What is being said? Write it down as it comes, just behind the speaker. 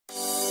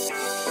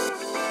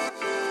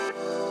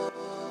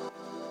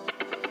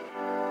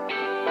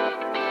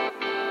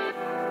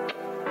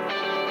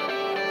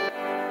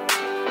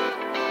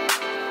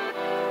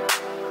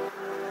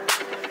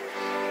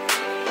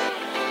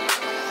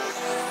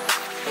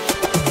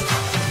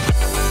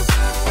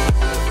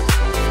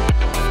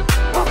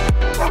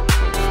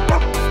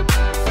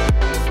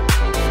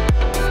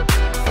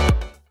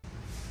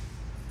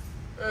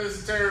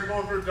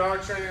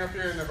dog training up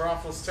here in the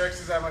Braunfels,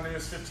 Texas. I have my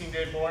newest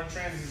 15-day board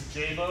train. This is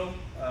Jabo.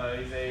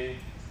 He's a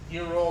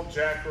year-old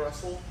Jack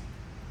Russell.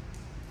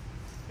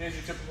 Here's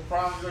your typical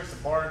problem. He likes to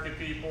bark at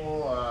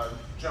people,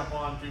 jump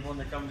on people when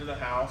they come to the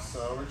house.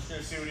 So we're just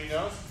going to see what he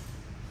knows.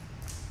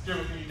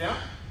 Jabo, can you down?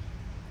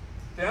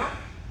 Down?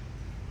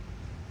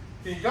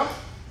 Can you go?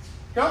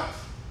 Go?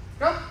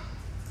 Go?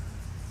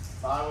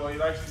 Well, he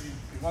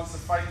wants to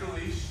fight the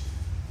leash.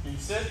 Can you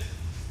sit?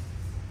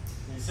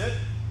 Can you sit?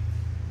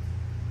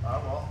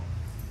 Well,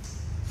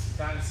 you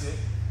kind of sit.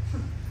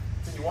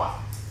 Can you walk?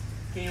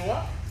 Can you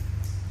walk?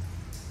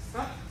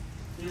 Huh?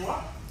 Can you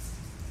walk?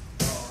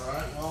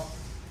 Alright, well,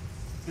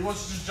 he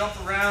wants to just jump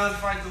around,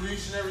 fight the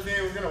leash and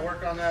everything. We're going to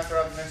work on that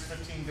throughout the next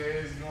 15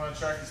 days. If you want to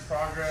track his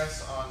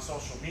progress on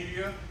social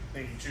media,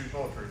 thank you to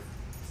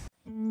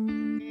Bulletproof.